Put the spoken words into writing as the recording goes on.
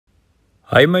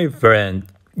Hi, my friend.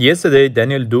 Yesterday,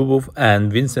 Daniel Dubov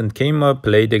and Vincent Keymer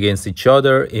played against each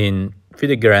other in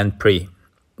Fide Grand Prix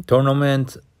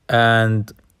tournament, and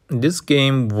this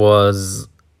game was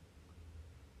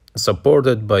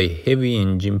supported by heavy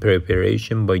engine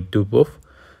preparation by Dubov,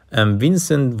 and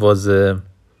Vincent was a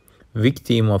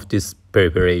victim of this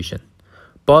preparation.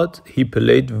 But he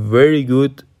played very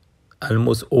good.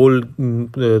 Almost all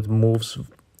the moves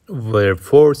were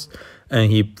forced,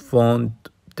 and he found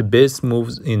the best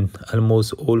moves in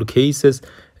almost all cases,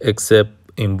 except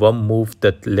in one move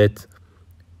that led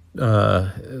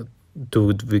to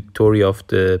the victory of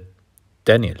the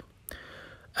Daniel.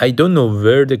 I don't know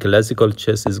where the classical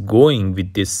chess is going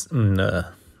with this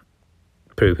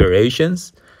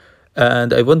preparations,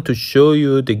 and I want to show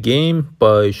you the game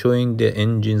by showing the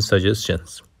engine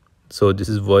suggestions. So this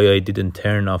is why I didn't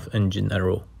turn off engine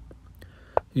arrow.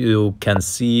 You can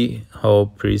see how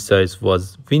precise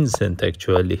was Vincent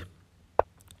actually.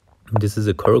 This is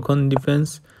a Korokon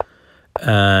defense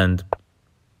and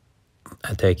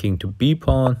attacking to B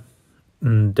pawn.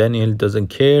 Daniel doesn't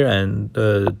care and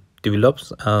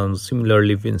develops, and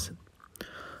similarly Vincent.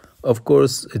 Of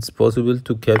course, it's possible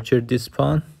to capture this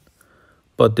pawn,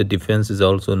 but the defense is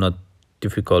also not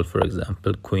difficult. For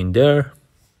example, queen there.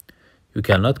 You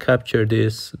cannot capture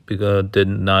this because the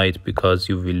knight, because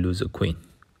you will lose a queen.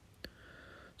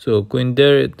 So queen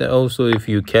there. Also, if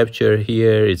you capture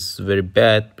here, it's very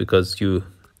bad because you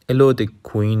allow the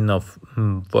queen of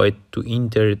white to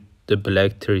enter the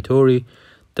black territory.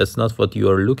 That's not what you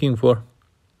are looking for.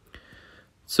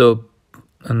 So,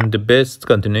 and the best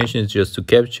continuation is just to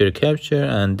capture,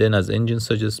 and then as engine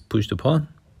suggests, push the pawn.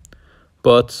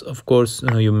 But of course,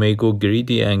 you may go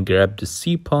greedy and grab the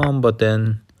c pawn, but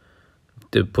then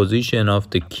the position of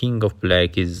the king of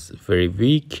black is very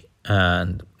weak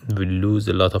and will lose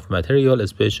a lot of material,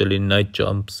 especially knight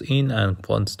jumps in and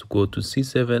wants to go to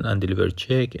c7 and deliver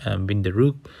check and win the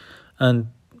rook. And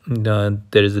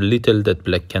there is little that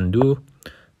black can do.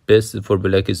 Best for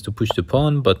black is to push the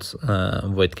pawn, but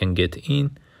white can get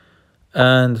in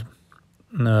and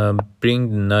bring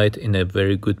the knight in a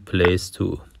very good place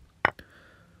to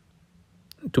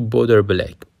bother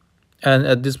black. And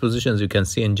at these positions, you can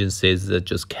see engine says that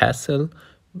just castle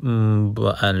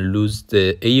and lose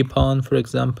the a pawn, for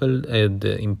example,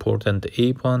 the important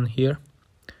a pawn here.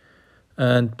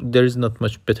 And there is not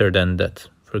much better than that.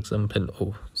 For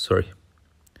example,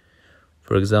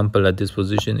 for example, at this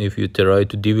position, if you try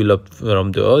to develop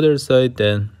from the other side,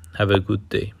 then have a good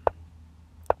day.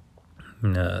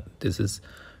 This is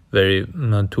very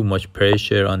not too much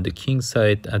pressure on the king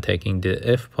side, attacking the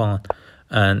f pawn.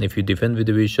 And if you defend with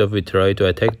the bishop, we try to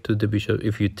attack to the bishop.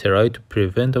 If you try to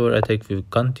prevent our attack, we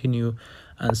continue,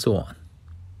 and so on.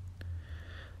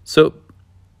 So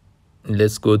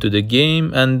let's go to the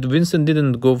game. And Vincent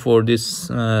didn't go for this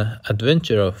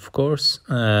adventure, of course.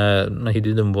 He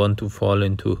didn't want to fall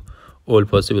into all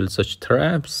possible such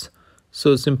traps.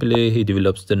 So simply he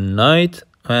develops the knight,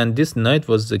 and this knight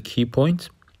was the key point.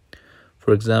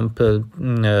 For example,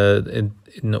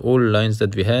 in all lines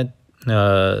that we had,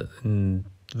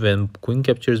 when queen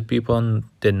captures b pawn,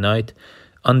 the knight,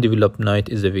 undeveloped knight,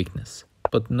 is a weakness.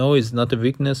 But no, it's not a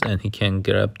weakness, and he can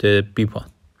grab the b pawn.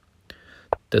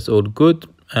 That's all good.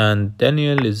 And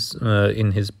Daniel is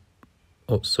in his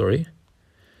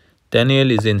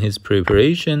Daniel is in his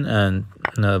preparation and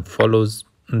follows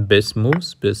best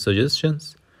moves, best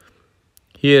suggestions.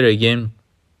 Here again,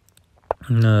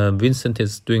 Vincent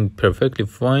is doing perfectly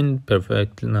fine,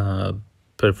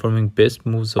 performing best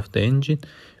moves of the engine,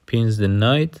 pins the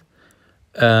knight,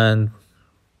 and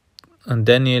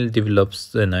Daniel develops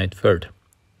the knight further.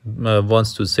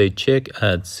 Wants to say check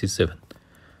at c7.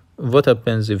 What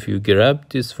happens if you grab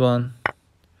this one?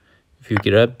 If you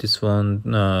grab this one,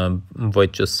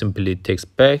 white just simply takes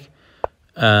back.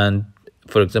 And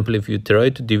for example, if you try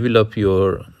to develop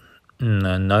your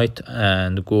knight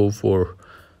and go for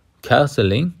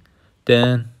castling,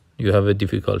 then you have a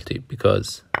difficulty,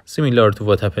 because similar to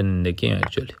what happened in the game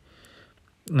actually.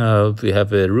 We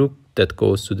have a rook that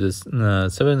goes to this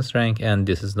 7th rank, and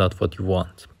this is not what you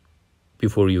want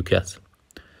before you castle.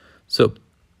 So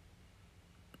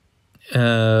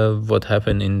what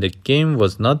happened in the game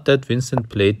was not that Vincent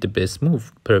played the best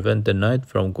move, prevent the knight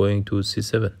from going to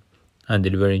c7 and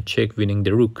delivering check, winning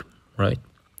the rook, right?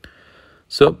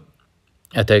 So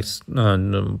attacks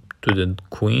to the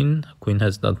queen. Queen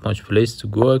has not much place to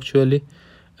go actually,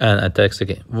 and attacks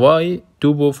again. Why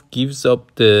Dubov gives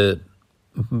up the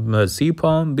c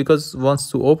pawn? Because wants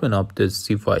to open up the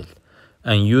c file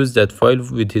and use that file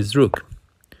with his rook.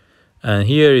 And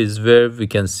here is where we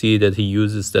can see that he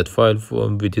uses that file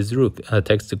with his rook,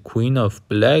 attacks the queen of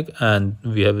black, and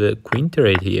we have a queen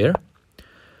trade here.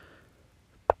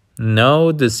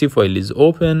 Now the c file is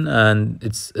open, and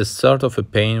it's a start of a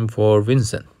pain for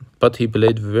Vincent, but he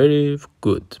played very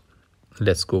good.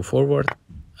 Let's go forward.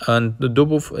 And the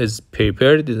Dubov is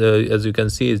prepared. As you can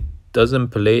see, it doesn't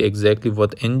play exactly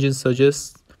what engine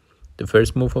suggests. The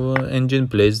first move of an engine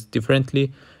plays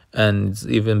differently, and it's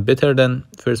even better than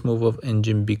first move of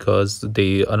engine because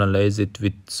they analyze it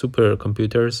with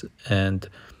supercomputers and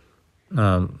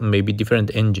maybe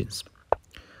different engines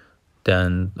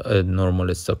than a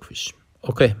normal stockfish.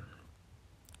 Okay.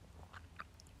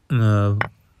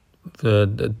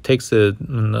 Takes a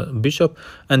bishop,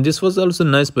 and this was also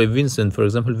nice by Vincent. For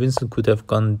example, Vincent could have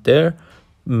gone there,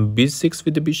 b6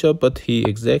 with the bishop, but he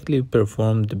exactly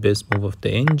performed the best move of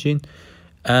the engine,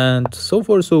 and so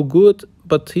far so good.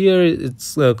 But here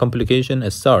it's complication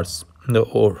starts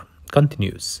or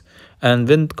continues, and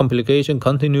when complication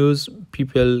continues,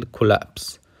 people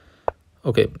collapse.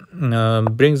 Okay,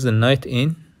 brings the knight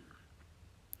in.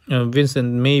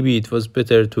 Vincent, maybe it was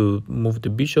better to move the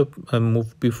bishop and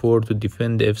move before to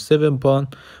defend the f7 pawn,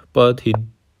 but he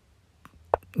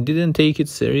didn't take it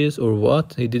serious, or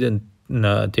what? He didn't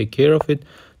take care of it.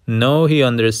 Now he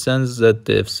understands that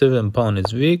the f7 pawn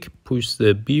is weak, push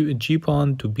the g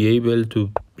pawn to be able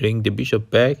to bring the bishop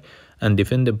back and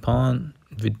defend the pawn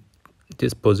with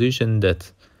this position that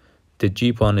the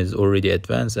g pawn is already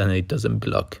advanced and it doesn't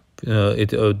block.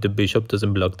 The bishop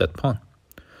doesn't block that pawn.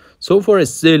 So far it's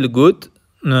still good.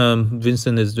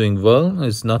 Vincent is doing well.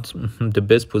 It's not the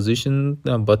best position,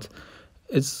 but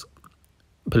it's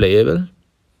playable.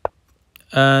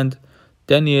 And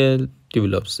Daniel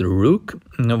develops the rook.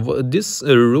 Now, this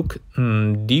rook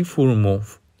d4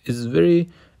 move is very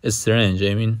strange.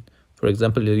 I mean, for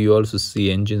example, you also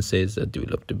see engine says that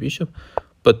develop the bishop,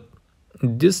 but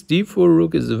this d4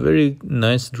 rook is a very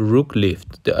nice rook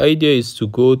lift. The idea is to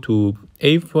go to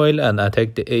a file and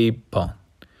attack the a pawn.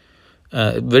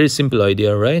 Very simple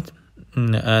idea, right?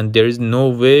 And there is no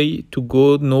way to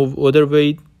go, no other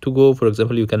way to go. For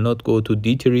example, you cannot go to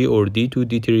d3 or d2.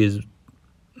 d3 is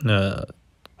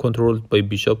controlled by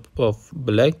bishop of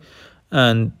black,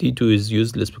 and d2 is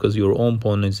useless because your own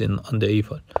pawn is on the a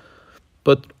file.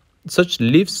 But such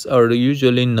lifts are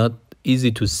usually not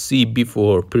easy to see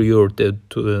before prior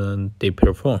they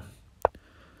perform.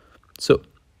 So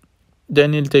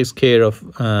Daniel takes care of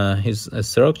his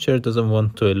structure, doesn't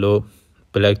want to allow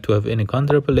black to have any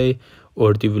counterplay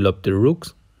or develop the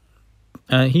rooks.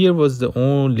 And here was the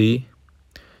only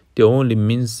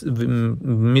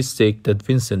mistake that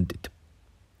Vincent did.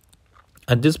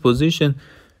 At this position,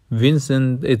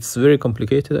 Vincent, it's very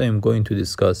complicated. I am going to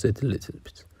discuss it a little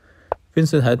bit.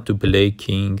 Vincent had to play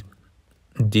king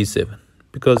d7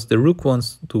 because the rook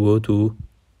wants to go to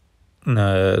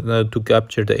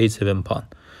capture the a7 pawn.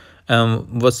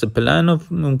 What's the plan of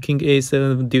king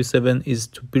a7 d7 is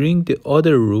to bring the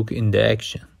other rook in the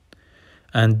action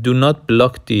and do not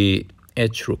block the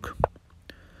h rook.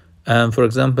 And for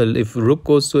example, if rook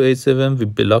goes to a7,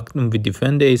 we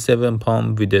defend the a7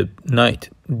 pawn with the knight.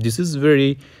 This is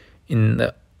very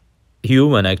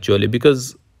human actually,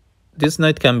 because this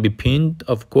knight can be pinned,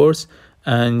 of course,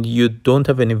 and you don't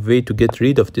have any way to get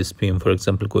rid of this pin. For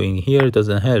example, going here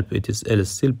doesn't help. It is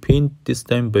still pinned, this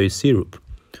time by c rook.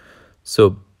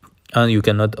 So, and you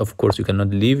cannot, of course, you cannot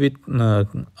leave it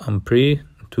on pre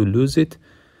to lose it.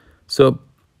 So,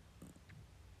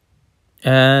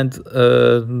 and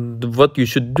what you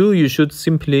should do, you should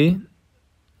simply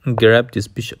grab this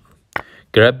bishop.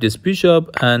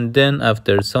 And then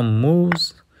after some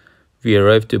moves, we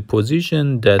arrive to a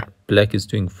position that black is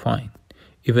doing fine.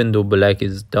 Even though black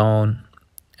is down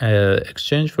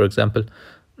exchange, for example,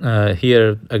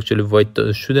 here actually white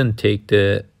shouldn't take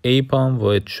the a pawn,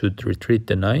 white should retreat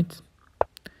the knight,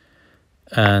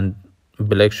 and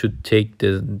black should take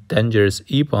the dangerous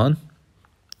e pawn.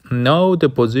 Now the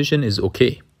position is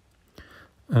okay.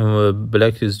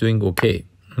 Black is doing okay.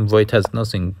 White has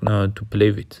nothing to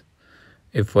play with.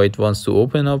 If white wants to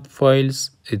open up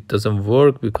files, it doesn't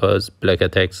work because black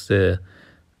attacks the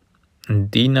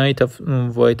d knight of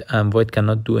white, and white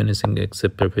cannot do anything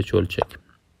except perpetual check.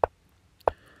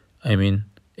 I mean,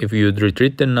 if you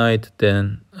retreat the knight,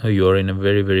 then you are in a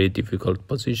very, very difficult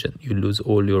position. You lose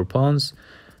all your pawns,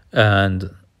 and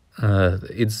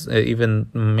it's even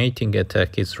mating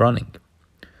attack is running.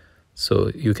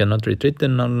 So you cannot retreat the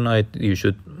knight.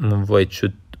 White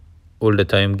should all the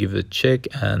time give a check,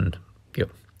 and yeah,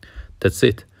 that's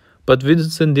it. But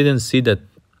Vincent didn't see that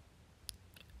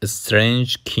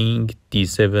strange king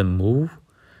d7 move,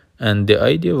 and the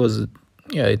idea was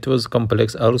Yeah, it was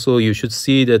complex. Also, you should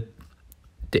see that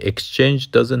the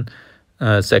exchange doesn't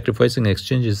sacrificing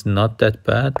exchange is not that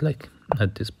bad, like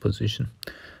at this position.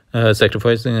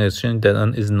 Sacrificing exchange that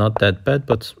is not that bad,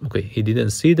 but okay, he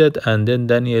didn't see that, and then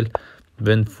Daniel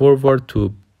went forward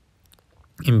to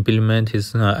implement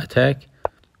his attack.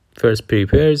 First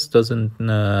prepares, doesn't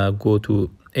go to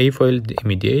a file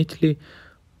immediately,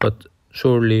 but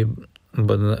surely,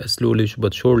 but slowly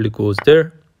but surely goes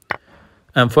there,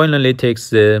 and finally takes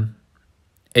the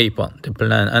a pawn, the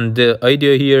plan. And the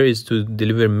idea here is to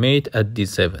deliver mate at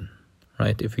d7,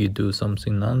 right? If you do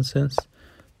something nonsense,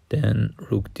 then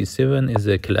rook d7 is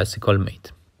a classical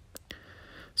mate.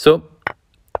 So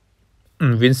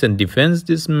Vincent defends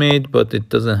this mate, but it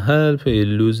doesn't help. He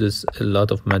loses a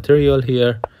lot of material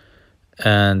here,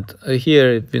 and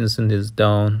here Vincent is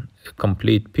down a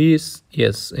complete piece.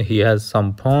 Yes, he has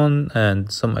some pawn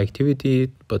and some activity,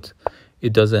 but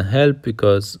it doesn't help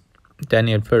because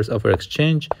Daniel first offer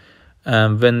exchange,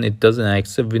 and when it doesn't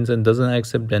accept, Vincent doesn't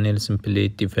accept, Daniel simply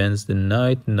defends the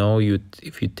knight. No,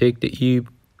 if you take the e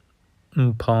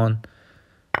pawn,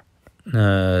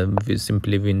 we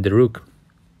simply win the rook,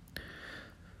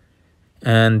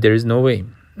 and there is no way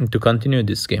to continue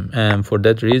this game. And for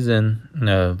that reason,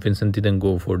 Vincent didn't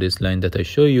go for this line that I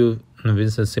show you.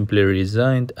 Vincent simply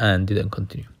resigned and didn't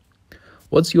continue.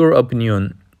 What's your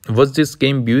opinion? Was this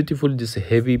game beautiful, this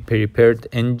heavy prepared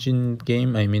engine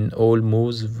game? I mean, all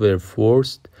moves were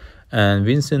forced, and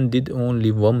Vincent did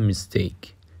only one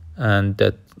mistake, and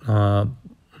that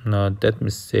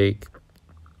mistake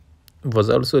was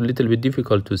also a little bit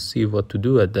difficult to see what to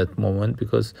do at that moment,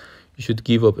 because you should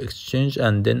give up exchange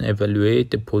and then evaluate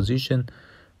the position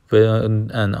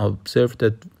and observe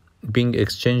that being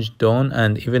exchanged down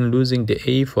and even losing the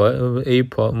a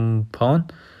pawn,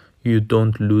 you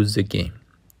don't lose the game.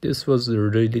 This was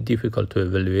really difficult to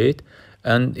evaluate,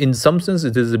 and in some sense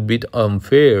it is a bit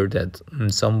unfair that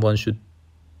someone should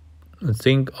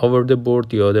think over the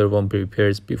board, the other one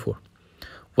prepares before.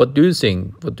 What do you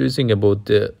think? What do you think about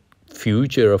the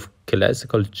future of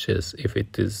classical chess, if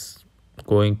it is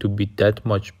going to be that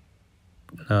much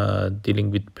dealing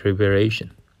with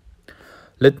preparation?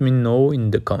 Let me know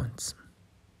in the comments.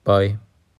 Bye.